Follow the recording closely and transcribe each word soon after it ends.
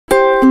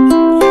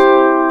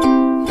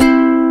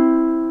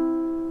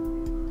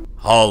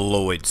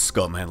Hello, it's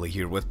Scott Manley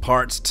here with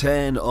part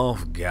 10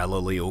 of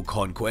Gallileo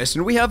Conquest,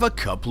 and we have a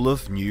couple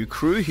of new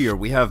crew here.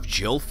 We have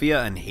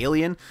Gylfia and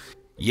Halion.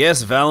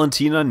 Yes,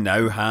 Valentina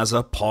now has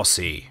a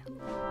posse.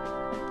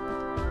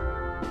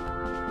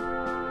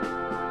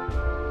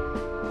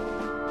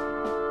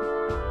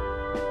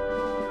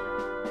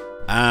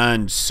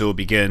 And so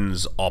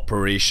begins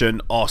Operation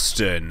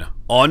Austin.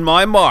 On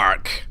my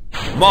mark.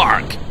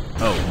 Mark!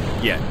 Oh,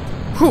 yeah.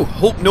 Whew,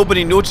 hope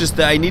nobody noticed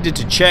that I needed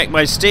to check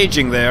my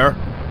staging there.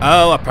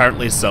 Oh,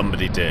 apparently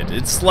somebody did.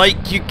 It's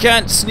like you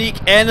can't sneak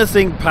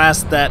anything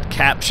past that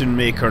caption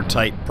maker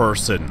type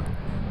person.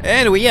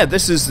 Anyway, yeah,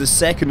 this is the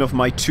second of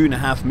my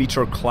 2.5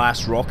 meter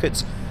class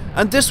rockets,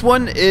 and this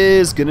one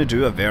is gonna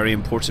do a very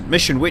important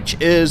mission, which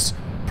is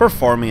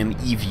performing an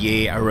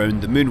EVA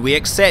around the moon. We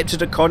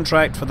accepted a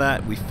contract for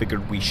that. We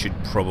figured we should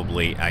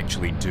probably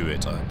actually do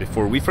it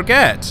before we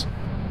forget.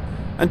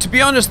 And to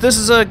be honest, this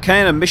is a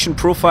kind of mission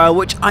profile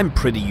which I'm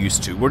pretty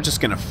used to. We're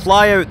just going to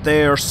fly out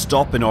there,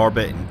 stop in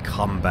orbit, and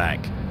come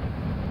back.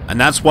 And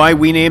that's why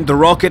we named the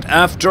rocket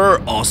after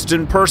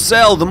Austin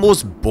Purcell, the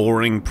most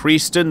boring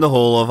priest in the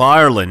whole of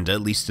Ireland,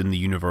 at least in the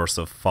universe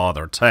of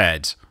Father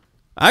Ted.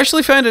 I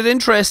actually found it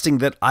interesting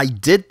that I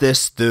did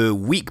this the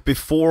week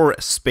before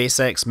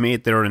SpaceX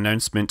made their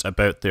announcement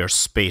about their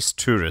space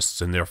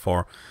tourists, and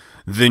therefore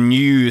the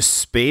new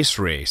space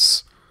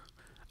race.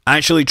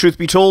 Actually, truth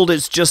be told,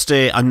 it's just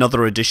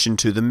another addition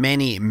to the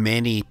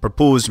many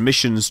proposed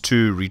missions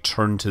to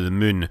return to the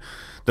moon.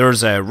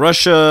 There's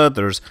Russia,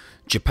 there's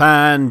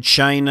Japan,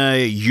 China,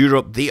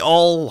 Europe. They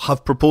all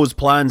have proposed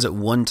plans at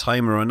one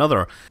time or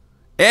another.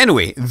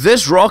 Anyway,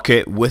 this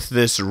rocket with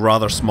this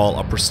rather small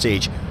upper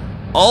stage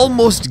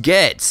almost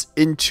gets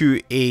into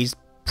a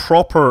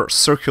proper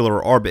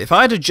circular orbit. If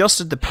I had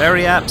adjusted the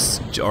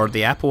periaps or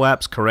the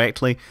apoaps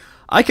correctly,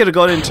 I could have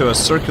got into a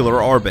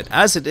circular orbit.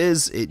 As it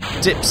is, it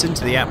dips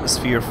into the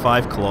atmosphere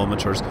 5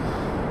 kilometers.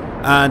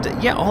 And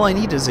yeah, all I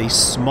need is a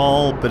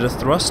small bit of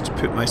thrust to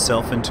put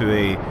myself into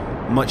a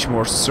much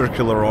more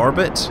circular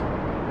orbit.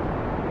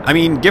 I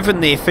mean,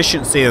 given the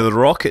efficiency of the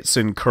rockets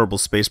in Kerbal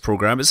Space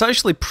Program, it's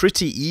actually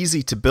pretty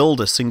easy to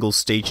build a single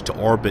stage to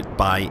orbit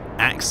by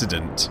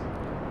accident.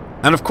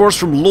 And of course,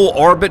 from low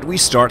orbit, we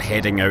start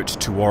heading out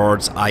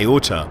towards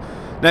Iota.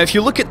 Now, if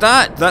you look at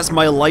that, that's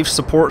my life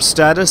support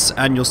status,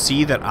 and you'll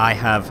see that I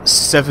have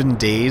 7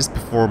 days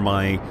before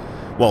my...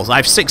 Well, I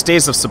have 6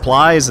 days of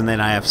supplies, and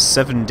then I have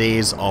 7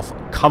 days of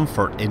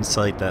comfort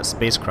inside that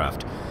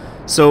spacecraft.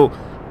 So,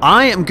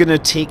 I am going to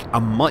take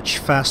a much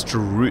faster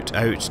route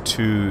out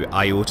to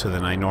Iota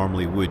than I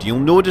normally would. You'll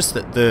notice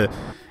that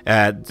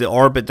the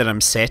orbit that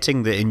I'm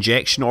setting, the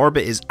injection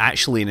orbit, is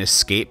actually an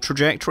escape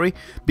trajectory,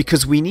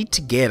 because we need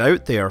to get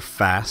out there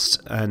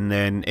fast, and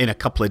then in a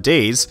couple of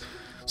days,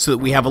 so that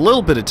we have a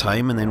little bit of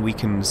time and then we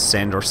can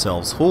send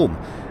ourselves home.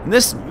 And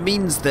this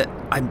means that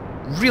I'm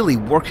really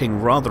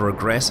working rather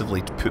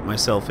aggressively to put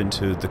myself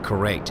into the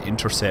correct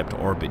intercept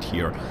orbit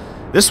here.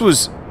 This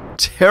was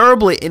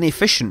terribly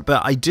inefficient,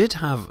 but I did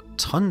have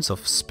tons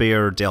of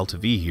spare Delta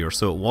V here,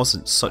 so it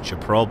wasn't such a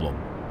problem.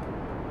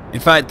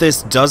 In fact,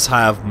 this does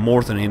have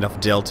more than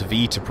enough Delta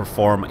V to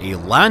perform a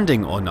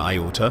landing on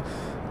Iota,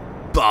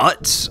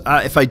 but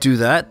if I do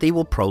that, they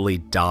will probably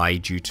die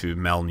due to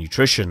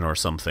malnutrition or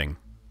something.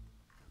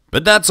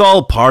 But that's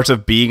all part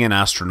of being an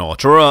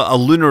astronaut, or a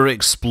lunar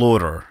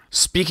explorer.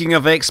 Speaking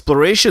of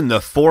exploration,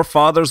 the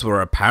forefathers were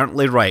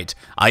apparently right.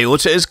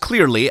 Iota is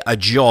clearly a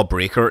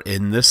jawbreaker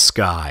in the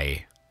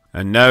sky.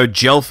 And now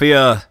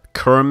Gylfia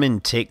Kerman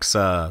takes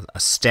a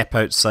step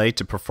outside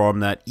to perform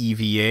that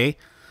EVA.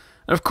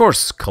 And of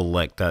course,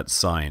 collect that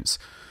science.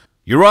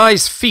 Your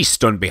eyes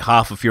feast on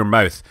behalf of your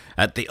mouth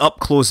at the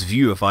up-close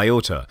view of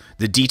Iota.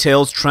 The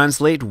details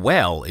translate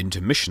well into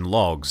mission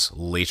logs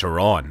later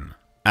on.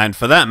 And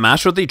for that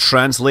matter, they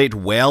translate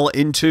well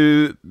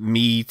into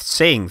me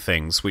saying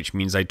things, which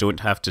means I don't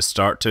have to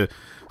start to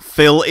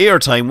fill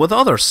airtime with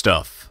other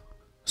stuff.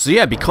 So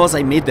yeah, because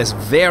I made this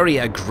very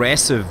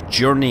aggressive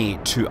journey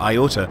to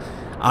Iota,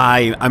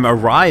 I'm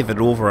arrive at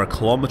over 1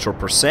 kilometer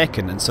per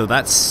second, and so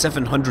that's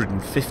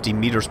 750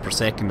 meters per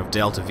second of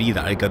Delta V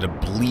that I gotta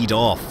bleed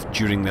off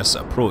during this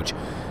approach.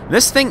 And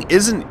this thing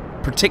isn't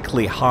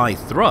particularly high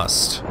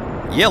thrust.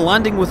 Yeah,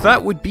 landing with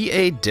that would be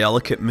a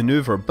delicate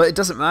maneuver, but it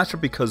doesn't matter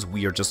because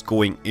we are just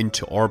going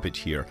into orbit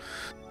here.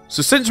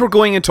 So since we're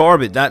going into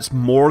orbit, that's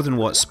more than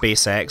what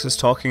SpaceX is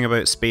talking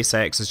about.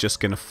 SpaceX is just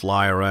going to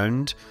fly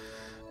around.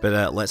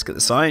 But let's get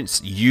the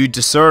science. You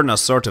discern a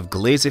sort of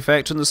glaze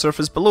effect on the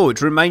surface below.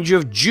 It reminds you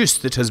of juice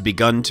that has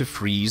begun to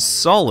freeze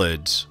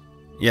solid.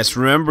 Yes,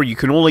 remember, you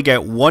can only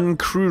get one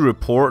crew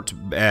report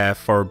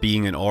for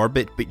being in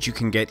orbit, but you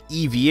can get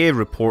EVA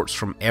reports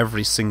from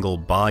every single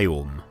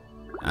biome.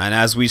 And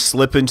as we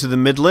slip into the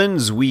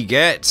Midlands, we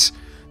get...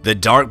 The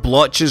dark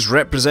blotches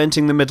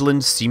representing the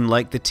Midlands seem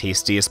like the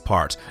tastiest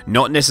part.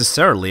 Not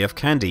necessarily of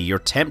candy. You're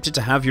tempted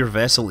to have your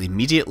vessel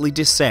immediately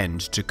descend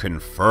to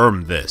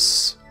confirm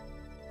this.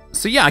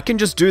 So yeah, I can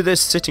just do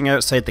this sitting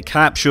outside the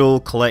capsule,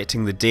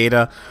 collecting the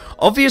data.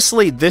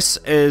 Obviously, this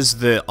is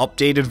the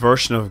updated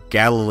version of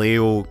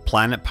Gallileo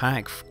Planet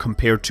Pack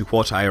compared to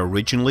what I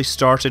originally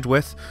started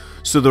with.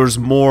 So there's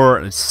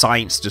more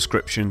science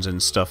descriptions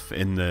and stuff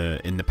in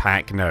the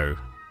pack now.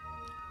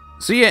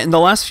 So yeah, in the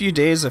last few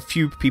days, a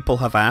few people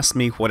have asked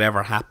me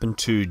whatever happened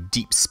to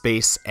Deep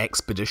Space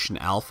Expedition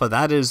Alpha.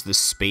 That is the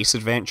Space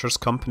Adventures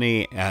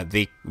company.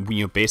 They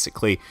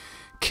basically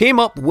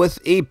came up with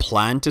a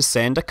plan to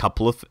send a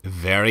couple of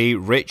very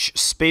rich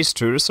space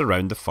tourists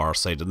around the far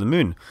side of the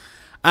moon.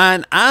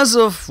 And as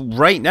of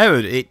right now,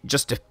 it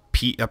just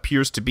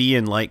appears to be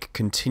in like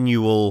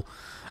continual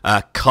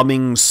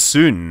coming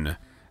soon.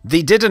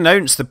 They did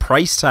announce the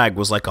price tag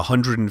was like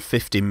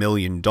 $150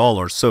 million,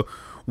 so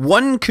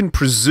one can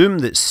presume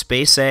that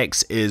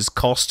SpaceX is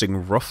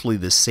costing roughly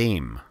the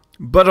same.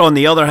 But on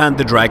the other hand,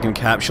 the Dragon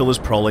capsule is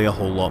probably a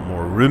whole lot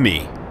more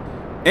roomy.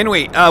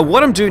 Anyway,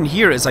 what I'm doing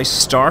here is I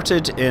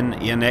started in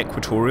an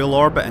equatorial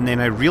orbit, and then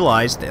I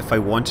realized that if I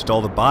wanted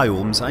all the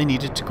biomes, I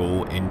needed to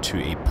go into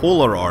a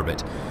polar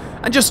orbit.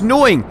 And just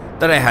knowing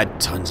that I had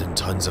tons and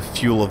tons of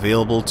fuel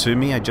available to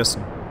me, I just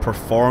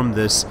performed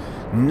this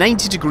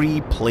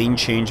 90-degree plane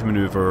change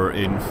maneuver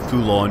in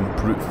full-on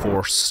brute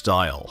force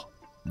style.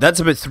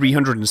 That's about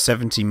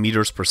 370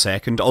 meters per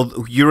second.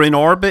 You're in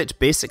orbit,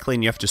 basically,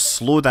 and you have to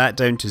slow that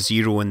down to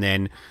 0 and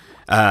then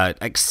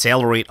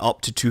accelerate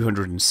up to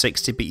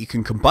 260, but you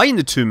can combine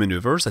the two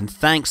maneuvers, and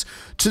thanks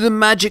to the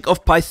magic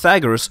of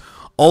Pythagoras,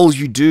 all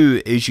you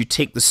do is you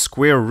take the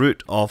square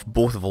root of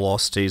both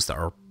velocities that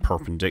are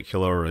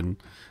perpendicular and,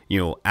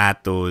 add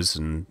those,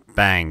 and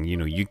bang,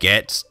 you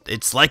get,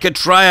 it's like a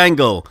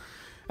triangle.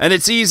 And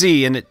it's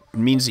easy, and it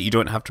means that you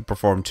don't have to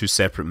perform two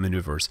separate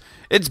maneuvers.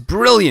 It's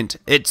brilliant!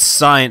 It's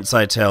science,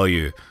 I tell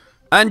you.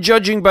 And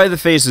judging by the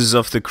faces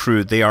of the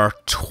crew, they are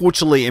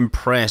totally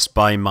impressed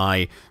by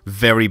my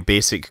very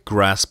basic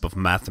grasp of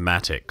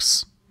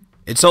mathematics.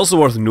 It's also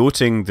worth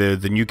noting the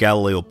new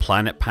Galileo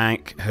Planet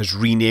Pack has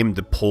renamed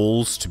the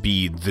poles to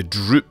be the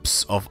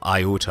droops of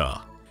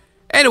Iota.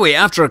 Anyway,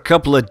 after a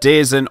couple of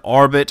days in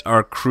orbit,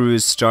 our crew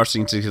is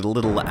starting to get a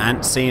little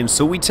antsy, and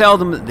so we tell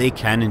them that they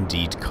can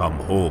indeed come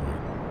home.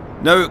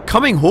 Now,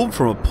 coming home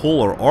from a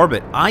polar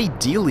orbit,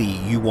 ideally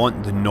you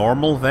want the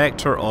normal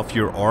vector of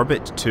your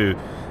orbit to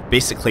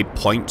basically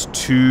point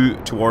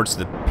towards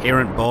the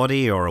parent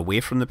body or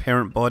away from the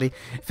parent body.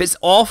 If it's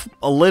off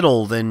a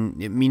little, then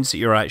it means that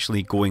you're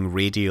actually going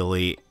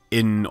radially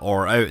in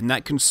or out, and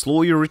that can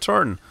slow your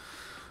return.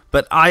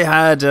 But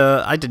I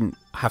didn't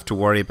have to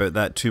worry about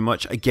that too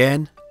much.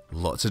 Again,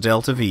 lots of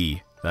delta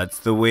V. That's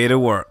the way to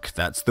work.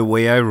 That's the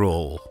way I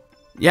roll.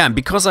 Yeah, and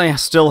because I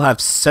still have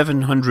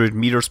 700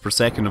 meters per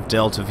second of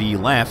delta V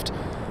left,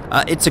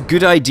 it's a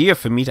good idea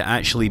for me to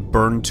actually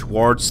burn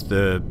towards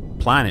the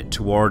planet,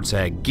 towards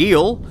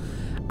Gale,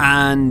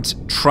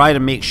 and try to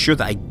make sure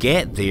that I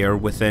get there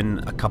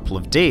within a couple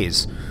of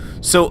days.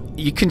 So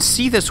you can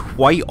see this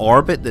white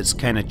orbit that's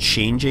kind of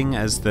changing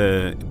as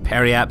the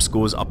periapse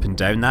goes up and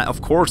down. That,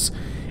 of course,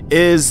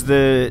 is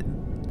the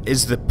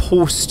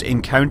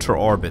post-encounter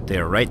orbit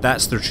there, right?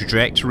 That's the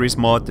trajectories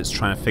mod that's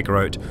trying to figure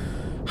out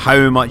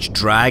how much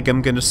drag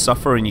I'm going to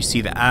suffer, and you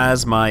see that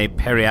as my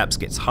periapse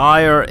gets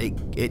higher,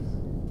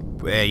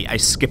 I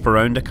skip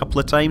around a couple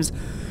of times.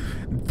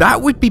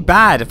 That would be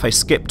bad if I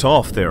skipped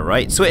off there,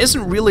 right? So it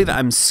isn't really that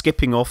I'm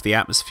skipping off the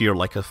atmosphere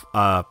like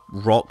a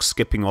rock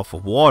skipping off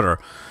of water.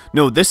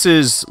 No, this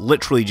is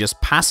literally just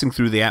passing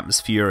through the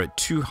atmosphere at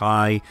too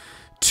high,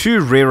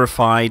 too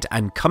rarefied,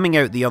 and coming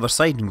out the other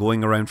side and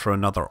going around for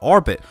another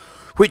orbit,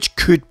 which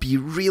could be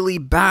really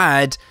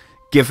bad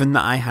given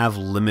that I have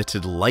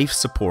limited life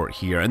support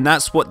here, and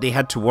that's what they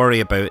had to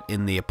worry about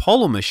in the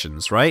Apollo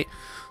missions, right?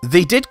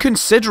 They did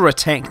consider a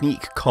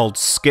technique called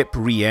skip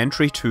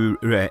re-entry to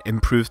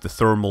improve the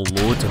thermal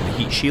load and the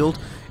heat shield.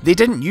 They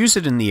didn't use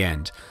it in the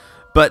end,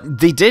 but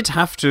they did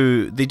have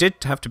to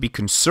be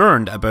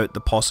concerned about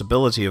the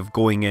possibility of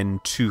going in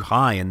too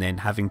high and then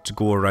having to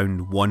go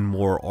around one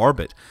more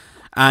orbit,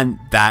 and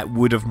that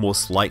would have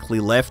most likely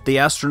left the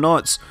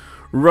astronauts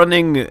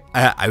running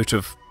out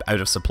of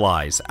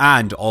supplies,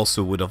 and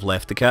also would have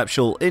left the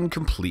capsule in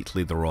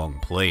completely the wrong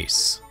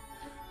place.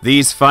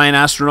 These fine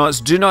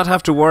astronauts do not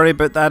have to worry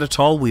about that at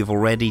all. We've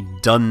already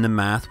done the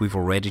math, we've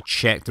already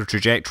checked their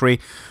trajectory,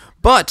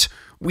 but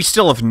we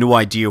still have no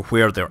idea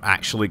where they're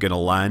actually going to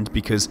land,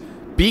 because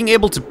being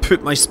able to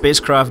put my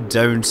spacecraft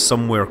down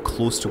somewhere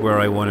close to where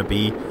I want to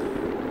be,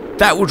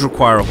 that would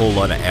require a whole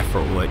lot of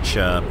effort, which,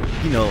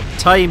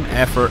 time,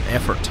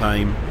 effort,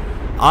 time.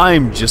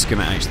 I'm just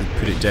going to actually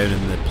put it down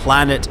in the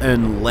planet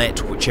and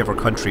let whichever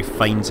country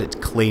finds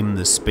it claim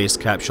the space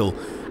capsule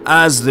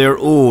as their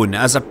own,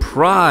 as a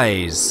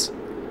prize.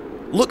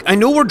 Look, I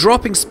know we're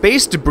dropping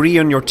space debris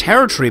on your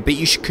territory, but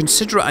you should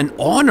consider it an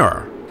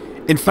honor.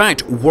 In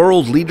fact,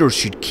 world leaders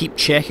should keep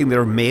checking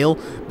their mail,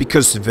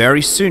 because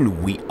very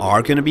soon we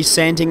are going to be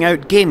sending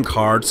out game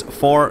cards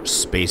for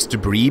space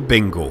debris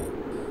bingo.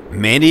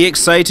 Many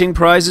exciting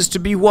prizes to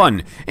be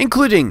won,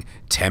 including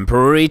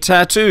temporary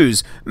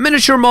tattoos,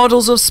 miniature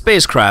models of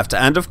spacecraft,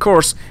 and of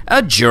course,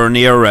 a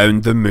journey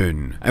around the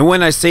moon. And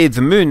when I say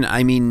the moon,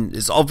 I mean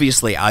it's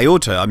obviously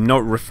Iota. I'm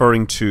not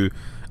referring to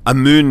a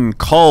moon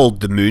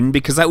called the moon,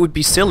 because that would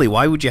be silly.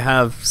 Why would you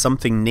have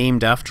something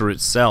named after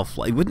itself?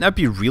 Like, wouldn't that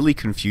be really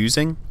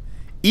confusing?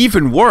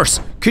 Even worse,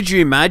 could you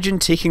imagine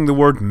taking the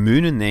word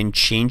moon and then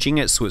changing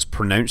it so it's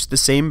pronounced the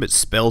same but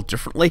spelled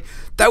differently?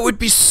 That would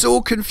be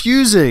so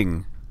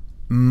confusing!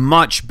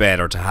 Much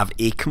better to have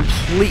a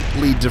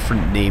completely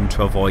different name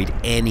to avoid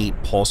any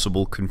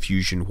possible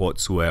confusion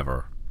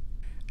whatsoever.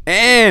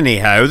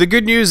 Anyhow, the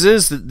good news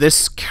is that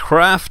this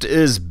craft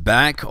is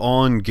back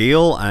on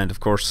Gale, and of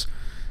course,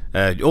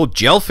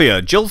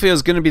 Gelfia. Gelfia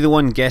is going to be the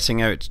one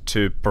getting out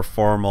to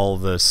perform all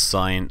the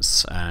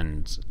science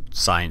and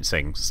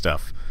sciencing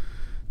stuff.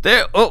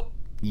 There, oh,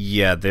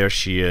 yeah, there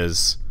she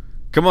is.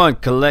 Come on,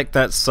 collect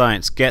that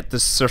science, get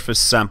the surface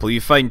sample. You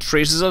find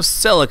traces of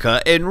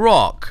silica in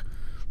rock.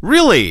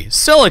 Really?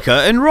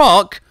 Silica in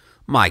rock?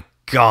 My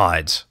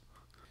god.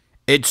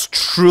 It's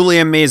truly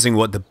amazing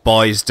what the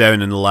boys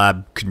down in the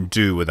lab can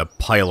do with a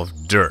pile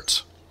of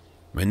dirt.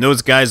 I mean,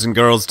 those guys and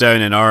girls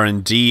down in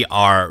R&D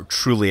are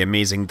truly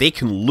amazing. They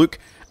can look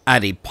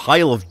at a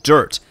pile of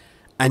dirt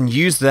and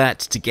use that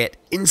to get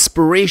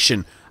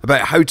inspiration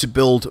about how to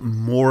build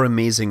more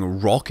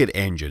amazing rocket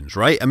engines,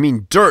 right? I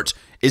mean, dirt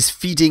is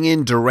feeding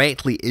in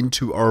directly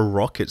into our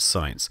rocket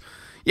science.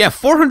 Yeah,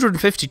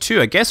 452,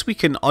 I guess we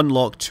can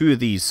unlock 2 of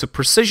these. So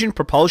precision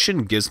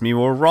propulsion gives me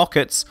more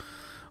rockets.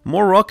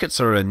 More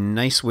rockets are a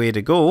nice way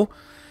to go.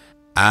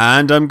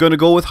 And I'm going to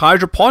go with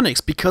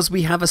hydroponics because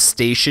we have a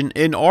station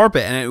in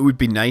orbit and it would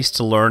be nice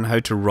to learn how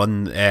to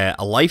run a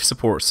life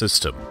support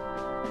system.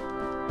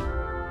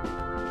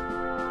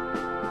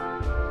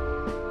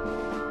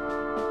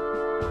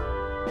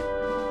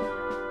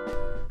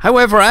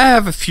 However, I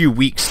have a few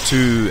weeks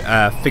to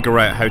figure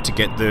out how to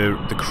get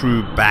the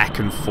crew back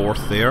and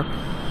forth there.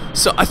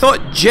 So I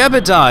thought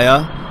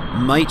Jebediah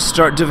might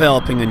start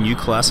developing a new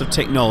class of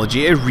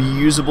technology, a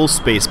reusable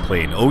space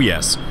plane. Oh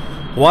yes.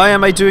 Why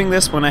am I doing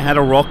this when I had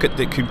a rocket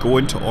that could go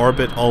into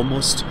orbit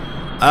almost?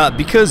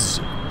 Because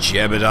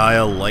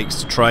Jebediah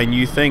likes to try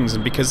new things,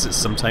 and because it's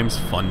sometimes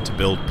fun to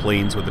build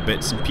planes with the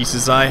bits and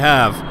pieces I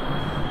have.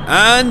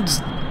 And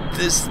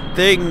this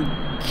thing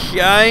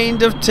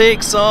kind of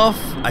takes off.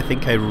 I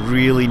think I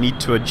really need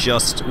to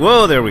adjust.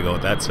 Whoa, there we go,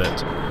 that's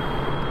it.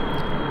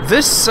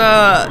 This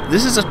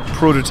is a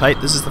prototype.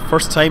 This is the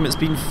first time it's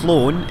been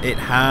flown. It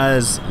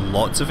has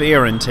lots of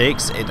air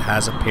intakes. It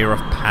has a pair of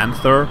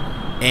Panther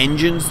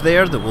engines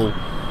there that will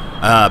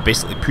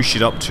basically push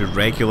it up to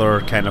regular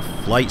kind of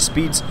flight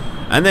speeds.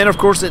 And then of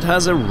course it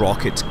has a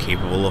rocket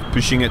capable of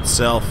pushing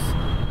itself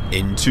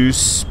into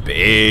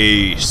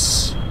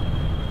space.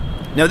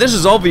 Now this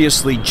is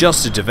obviously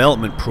just a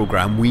development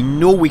program. We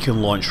know we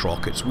can launch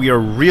rockets. We are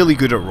really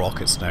good at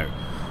rockets now.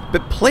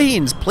 But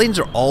planes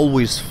are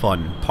always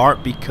fun,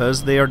 part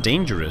because they are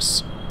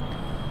dangerous.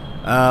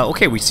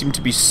 Okay, we seem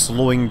to be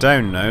slowing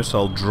down now, so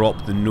I'll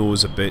drop the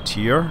nose a bit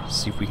here.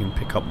 See if we can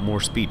pick up more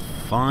speed.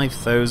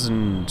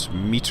 5,000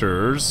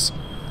 meters.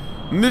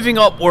 Moving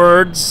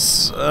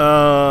upwards,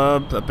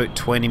 about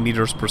 20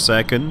 meters per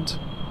second.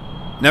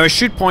 Now I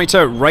should point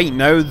out right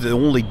now the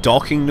only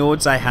docking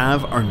nodes I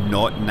have are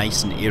not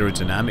nice and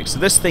aerodynamic. So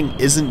this thing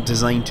isn't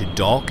designed to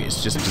dock,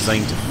 it's just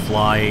designed to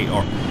fly,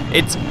 or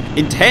it's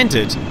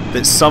intended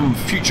that some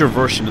future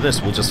version of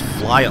this will just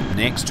fly up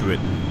next to it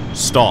and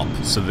stop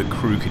so the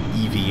crew can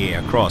EVA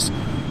across.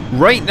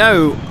 Right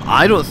now,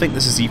 I don't think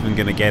this is even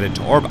going to get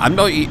into orbit.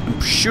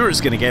 I'm sure it's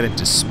going to get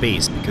into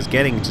space, because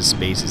getting into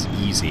space is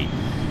easy.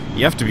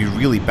 You have to be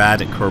really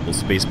bad at Kerbal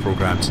Space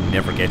Program to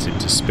never get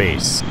into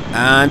space.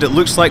 And it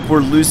looks like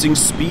we're losing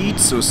speed,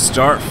 so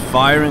start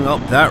firing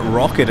up that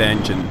rocket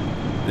engine.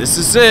 This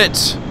is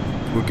it!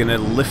 We're gonna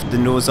lift the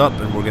nose up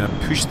and we're gonna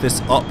push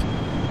this up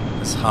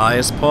as high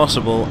as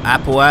possible.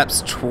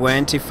 Apoap's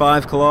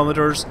 25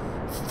 kilometers,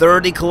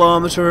 30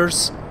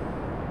 kilometers.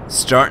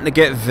 Starting to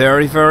get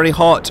very, very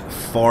hot.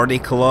 40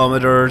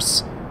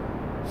 kilometers,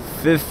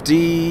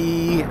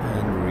 50,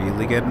 and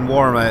really getting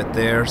warm out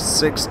there.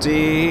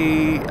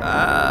 60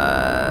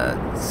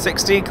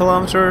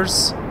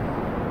 kilometers.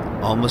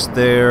 Almost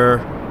there.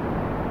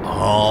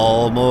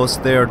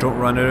 Almost there. Don't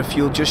run out of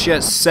fuel just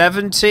yet.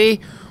 70.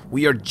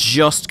 We are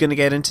just going to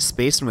get into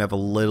space and we have a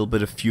little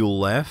bit of fuel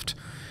left.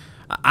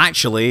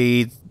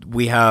 Actually,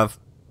 we have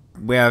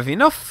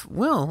enough.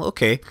 Well,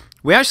 okay.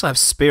 We actually have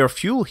spare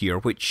fuel here,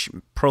 which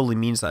probably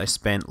means that I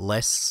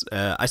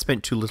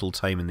spent too little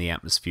time in the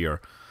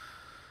atmosphere.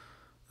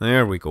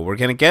 There we go. We're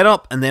going to get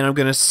up, and then I'm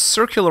going to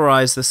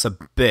circularize this a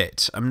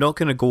bit. I'm not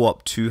going to go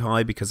up too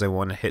high because I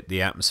want to hit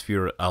the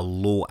atmosphere at a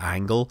low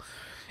angle.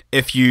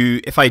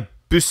 If I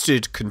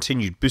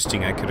continued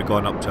boosting, I could have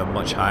gone up to a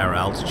much higher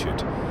altitude.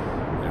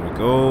 There we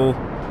go.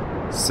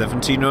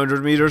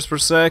 1,700 meters per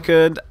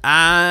second,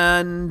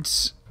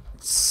 and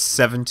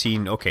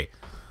 17. Okay,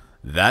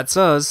 that's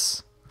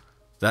us.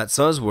 That's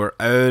us. We're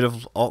out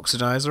of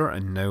oxidizer,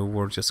 and now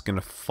we're just going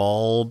to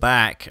fall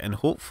back, and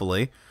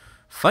hopefully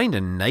Find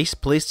a nice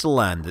place to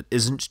land that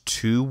isn't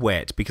too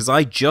wet, because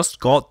I just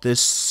got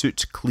this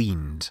suit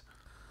cleaned.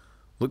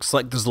 Looks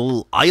like there's a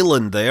little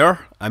island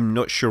there. I'm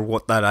not sure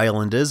what that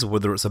island is,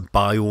 whether it's a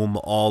biome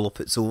all of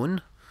its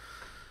own.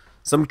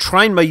 So I'm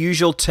trying my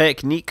usual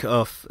technique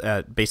of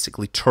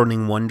basically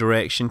turning one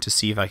direction to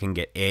see if I can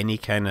get any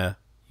kind of,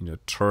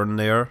 turn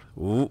there.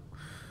 Ooh.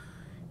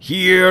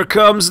 Here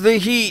comes the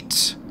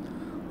heat!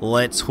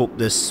 Let's hope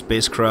this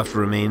spacecraft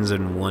remains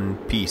in one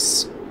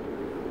piece.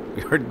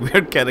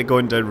 We're kind of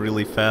going down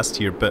really fast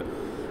here, but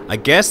I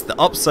guess the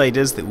upside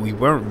is that we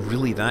weren't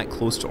really that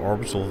close to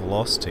orbital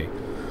velocity.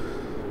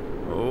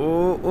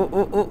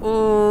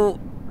 Oh.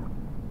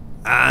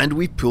 And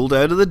we pulled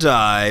out of the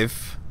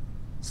dive.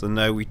 So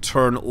now we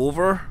turn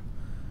over,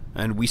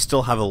 and we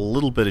still have a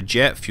little bit of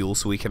jet fuel,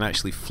 so we can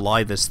actually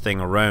fly this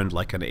thing around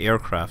like an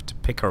aircraft to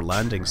pick our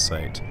landing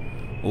site.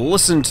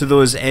 Listen to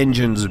those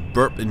engines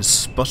burp and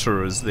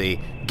sputter as they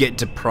get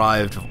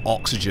deprived of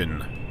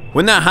oxygen.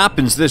 When that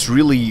happens, this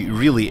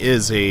really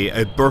is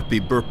a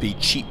burpy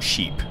cheap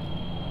sheep.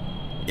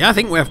 Yeah, I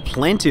think we have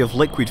plenty of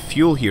liquid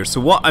fuel here,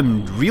 so what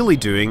I'm really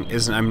doing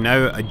is I'm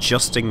now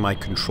adjusting my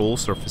control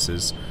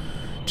surfaces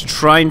to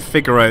try and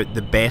figure out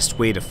the best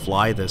way to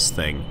fly this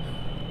thing.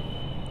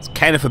 It's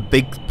kind of a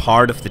big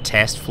part of the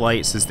test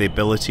flights, is the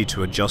ability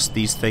to adjust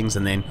these things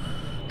and then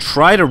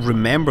try to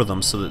remember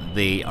them so that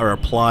they are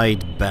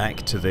applied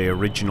back to the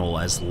original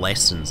as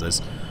lessons,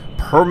 as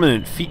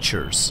permanent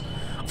features.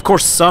 Of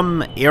course,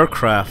 some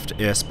aircraft,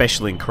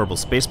 especially in Kerbal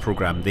Space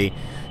Program,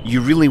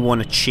 you really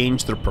want to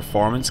change their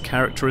performance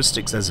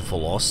characteristics as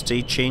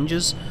velocity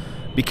changes,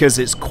 because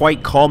it's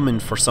quite common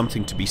for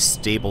something to be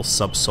stable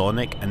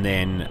subsonic and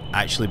then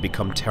actually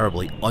become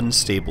terribly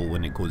unstable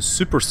when it goes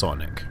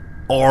supersonic.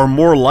 Or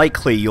more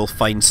likely, you'll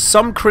find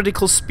some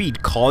critical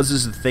speed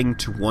causes the thing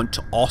to want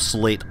to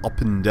oscillate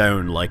up and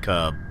down like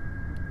a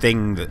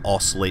thing that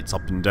oscillates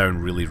up and down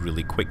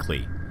really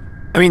quickly.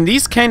 I mean,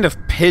 these kind of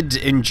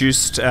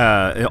PID-induced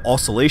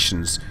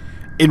oscillations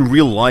in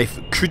real life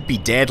could be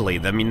deadly.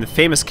 I mean, the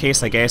famous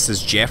case, I guess,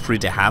 is Jeffrey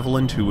de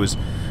Havilland, who was,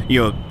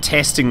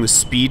 testing the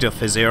speed of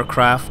his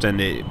aircraft,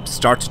 and it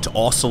started to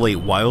oscillate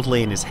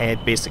wildly, and his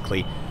head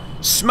basically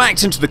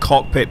smacked into the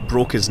cockpit,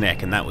 broke his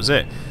neck, and that was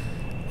it.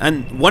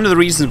 And one of the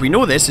reasons we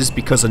know this is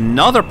because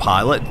another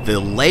pilot, the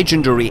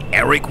legendary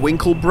Eric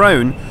Winkle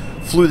Brown,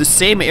 flew the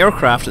same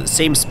aircraft at the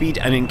same speed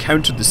and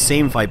encountered the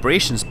same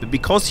vibrations, but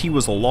because he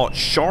was a lot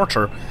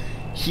shorter,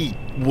 he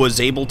was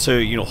able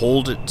to,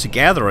 hold it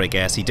together, I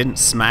guess. He didn't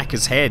smack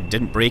his head,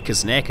 didn't break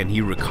his neck, and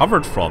he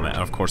recovered from it.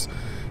 And of course,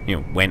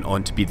 went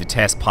on to be the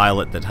test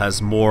pilot that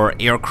has more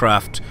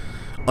aircraft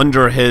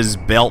under his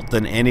belt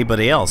than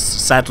anybody else.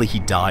 Sadly, he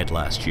died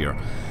last year.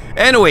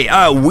 Anyway,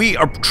 we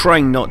are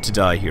trying not to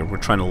die here. We're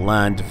trying to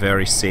land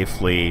very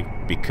safely,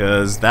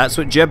 because that's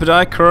what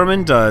Jebediah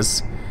Kerman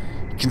does.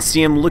 You can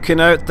see him looking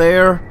out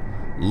there,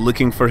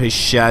 looking for his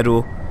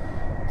shadow.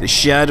 The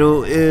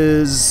shadow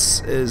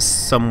is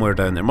somewhere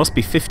down there. Must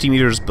be 50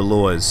 meters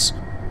below us.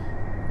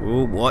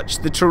 Oh, watch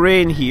the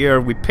terrain here.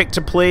 We picked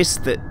a place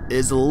that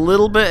is a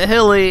little bit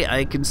hilly.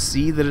 I can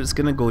see that it's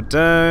gonna go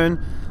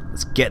down.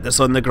 Let's get this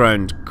on the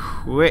ground.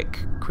 Quick,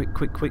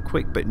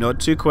 but not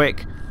too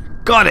quick.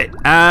 Got it!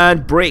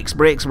 And brakes.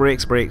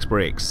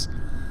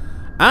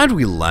 And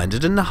we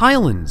landed in the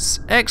Highlands.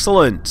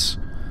 Excellent!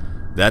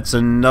 That's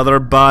another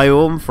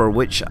biome for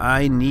which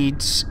I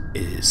need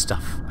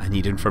stuff. I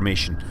need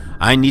information.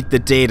 I need the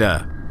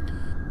data.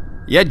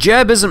 Yeah,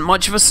 Jeb isn't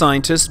much of a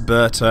scientist,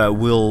 but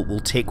we'll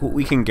take what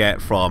we can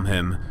get from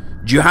him.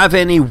 Do you have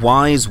any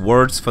wise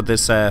words for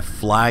this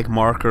flag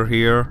marker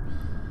here?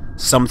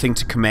 Something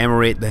to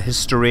commemorate the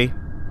history?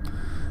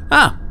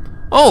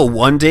 Oh,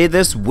 one day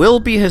this will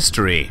be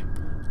history.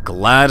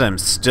 Glad I'm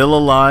still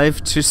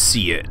alive to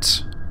see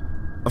it.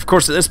 Of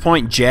course, at this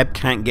point, Jeb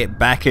can't get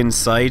back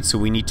inside, so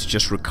we need to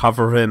just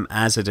recover him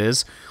as it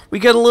is. We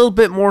get a little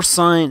bit more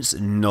science,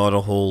 not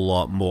a whole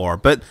lot more.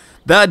 But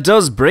that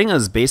does bring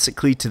us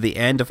basically to the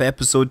end of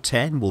episode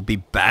 10. We'll be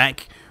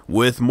back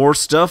with more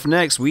stuff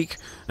next week.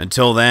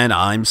 Until then,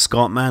 I'm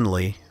Scott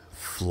Manley.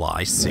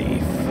 Fly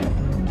safe.